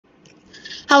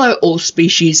Hello all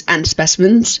species and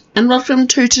specimens, and welcome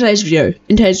to today's video.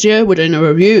 In today's video, we're doing a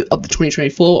review of the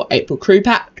 2024 April Crew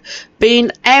Pack,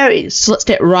 being Aries, so let's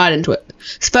get right into it.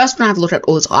 So first, we're going to have a look at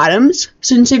all its items.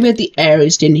 So you can see we have the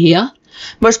Aries skin here.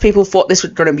 Most people thought this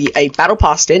was going to be a Battle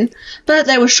Pass skin, but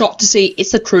they were shocked to see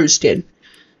it's the Crew skin.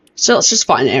 So let's just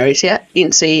find Aries here. You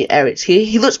can see Aries here.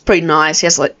 He looks pretty nice. He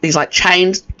has these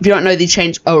chains. If you don't know, these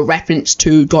chains are a reference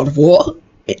to God of War.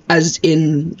 As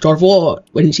in God of War,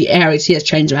 when you see Ares, he has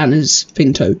chains around his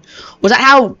thing too. Was that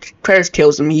how Kratos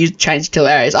kills him? He used chains to kill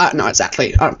Ares? I don't know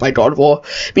exactly. I don't play God of War.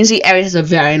 But you see Ares has a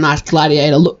very nice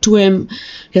gladiator look to him.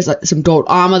 He has some gold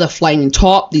armor, the flaming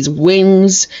top, these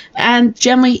wings, and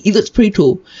generally he looks pretty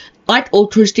cool. Like all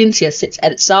true skins, he has 6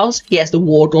 edit styles. He has the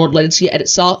War God legacy edit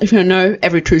style. If you don't know,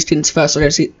 every true skin's first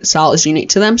legacy style is unique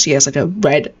to them, so he has a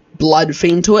red blood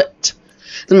theme to it.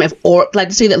 Then we have Auric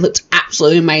legacy that looks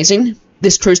absolutely amazing.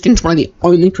 This true skin is one of the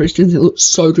only true skins that looks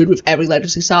so good with every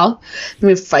legacy style. Then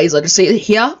we have Phase legacy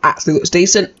here, actually looks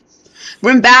decent.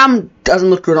 Rimbound doesn't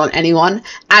look good on anyone.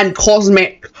 And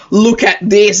Cosmic, look at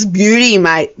this beauty,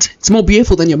 mate. It's more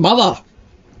beautiful than your mother.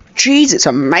 Jeez, it's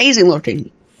amazing looking.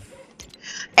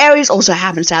 Aries also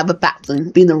happens to have a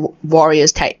backbling, being the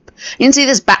Warrior's Tape. You can see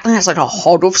this backbling has a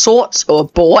hod of sorts, or a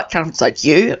boar, it kind of looks like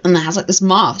you, and it has this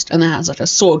mast, and it has a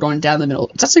sword going down the middle.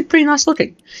 It's actually pretty nice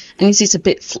looking. And you see it's a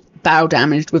bit battle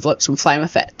damaged with some flame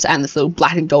effects, and this little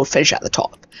black and gold finish at the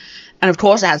top. And of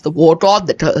course it has the War God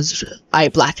that does a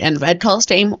black and red colour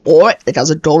scheme, or it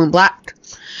does a gold and black.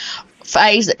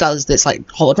 Phase that does this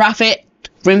holographic,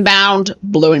 Rimbound,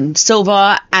 blue and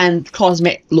silver, and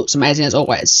Cosmic looks amazing as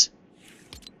always.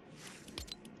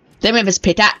 Then we have his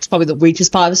pickaxe, probably the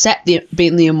weakest part of the set,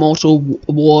 being the Immortal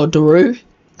War Daru.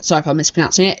 Sorry if I'm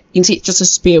mispronouncing it. You can see it's just a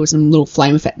spear with some little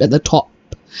flame effect at the top.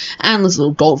 And there's a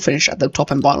little gold finish at the top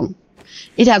and bottom.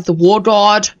 It has the War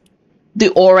God,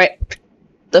 the Auric,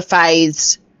 the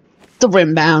Phase, the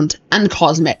Rimbound, and the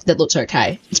Cosmic that looks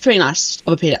okay. It's pretty nice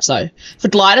of a pickaxe though. For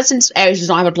glider, since Aries does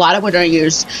not have a glider, we're going to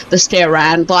use the Stare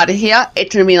Around glider here.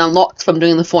 It's going to be unlocked from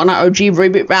doing the Fortnite OG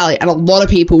Reboot Rally, and a lot of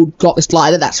people got this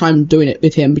glider. That's why I'm doing it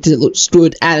with him, because it looks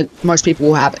good and most people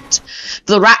will have it.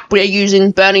 For the wrap, we're using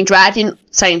Burning Dragon.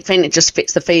 Same thing, it just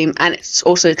fits the theme, and it's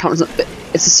also it's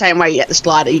the same way you get this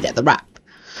glider, you get the wrap.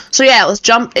 So yeah, let's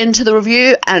jump into the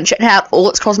review and check out all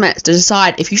its cosmetics to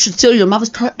decide if you should steal your mother's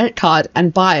credit card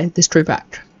and buy this crew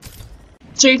pack.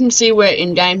 So you can see we're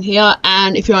in game here,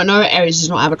 and if you don't know, Aries does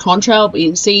not have a contrail, but you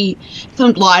can see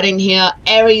some gliding here.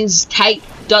 Aries' cape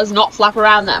does not flap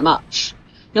around that much.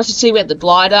 You also see we have the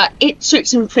glider. It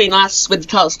suits him pretty nice with the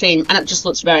colour scheme, and it just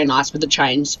looks very nice with the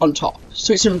chains on top.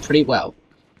 Suits him pretty well.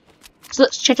 So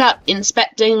let's check out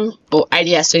inspecting, or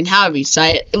ADSing, however you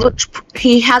say it.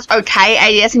 He has okay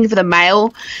ADSing for the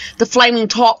male. The flaming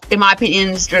top, in my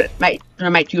opinion, is going to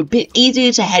make you a bit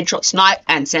easier to headshot snipe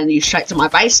and send you straight to my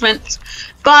basement.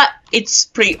 But it's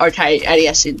pretty okay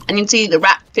ADSing. And you can see the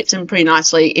wrap fits in pretty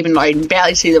nicely, even though you can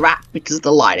barely see the wrap because of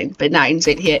the lighting. But now you can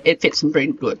see it here, it fits in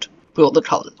pretty good with all the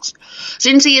colours. So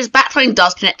you can see his backplane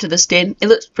does connect to the skin. It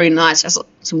looks pretty nice. It has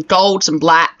some gold, some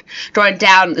black. Going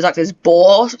down, there's this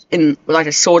boar with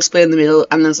a sword split in the middle,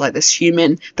 and there's this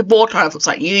human. The boar kind of looks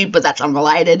like you, but that's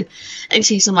unrelated. And you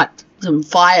see some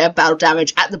fire battle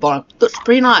damage at the bottom. Looks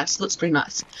pretty nice. Looks pretty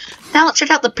nice. Now let's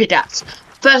check out the pickaxe.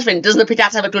 First thing, does the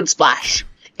pickaxe have a good splash?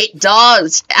 It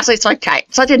does. Actually, it's okay.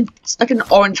 It's like an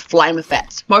orange flame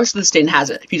effect. Most of the skin has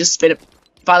it. If you just spin it,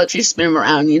 if I literally spin him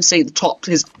around, you can see the top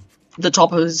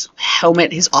of his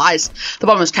helmet, his eyes, the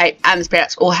bottom of his cape, and his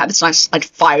pickaxe all have this nice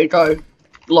fiery glow.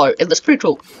 It looks pretty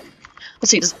cool.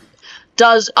 Let's see,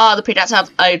 does the pickaxe have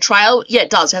a trail? Yeah, it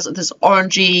does. It has this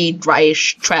orangey,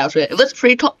 greyish trail to it. It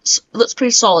looks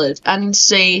pretty solid. And you can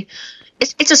see,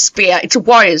 it's a spear. It's a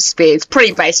warrior's spear. It's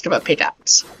pretty basic of a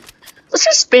pickaxe. Let's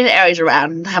just spin Aries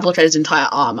around and have a look at his entire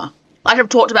armour. Like I've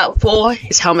talked about before,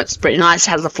 his helmet's pretty nice.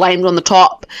 It has the flames on the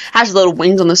top, has little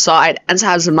wings on the side, and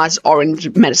has some nice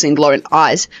orange menacing glowing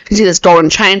eyes. You can see there's golden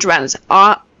chains around his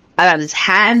arm. Around his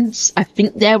hands. I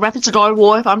think they're reference to God of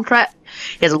War, if I'm correct.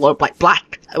 He has a lot of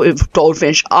black with gold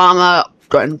finish armor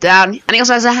going down, and he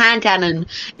also has a hand cannon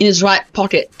in his right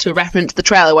pocket to reference the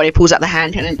trailer where he pulls out the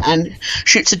hand cannon and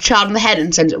shoots a child in the head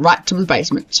and sends it right to the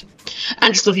basement.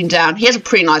 And just looking down, he has a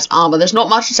pretty nice armor. There's not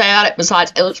much to say about it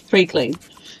besides it looks pretty clean.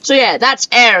 So yeah, that's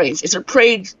Aries. It's a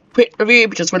pretty quick review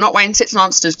because we're not waiting 6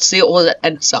 months to see all the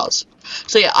end cells.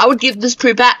 So yeah, I would give this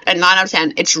crew pack a 9 out of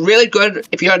 10. It's really good.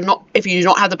 If you do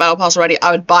not have the battle pass already,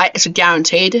 I would buy it. It's a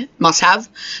guaranteed must have.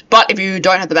 But if you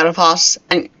don't have the battle pass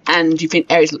and you think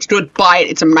Aries looks good, buy it.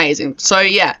 It's amazing. So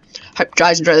yeah, Hope you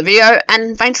guys enjoy the video,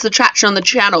 and thanks to the traction on the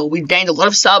channel, we've gained a lot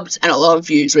of subs and a lot of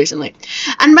views recently.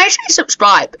 And make sure you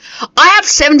subscribe. I have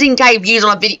 17k views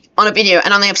on a video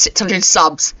and only have 600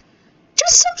 subs.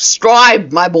 Just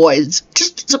subscribe, my boys.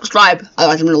 Just subscribe,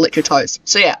 otherwise I'm going to lick your toes.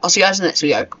 So yeah, I'll see you guys in the next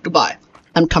video. Goodbye.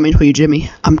 I'm coming for you, Jimmy.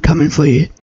 I'm coming for you.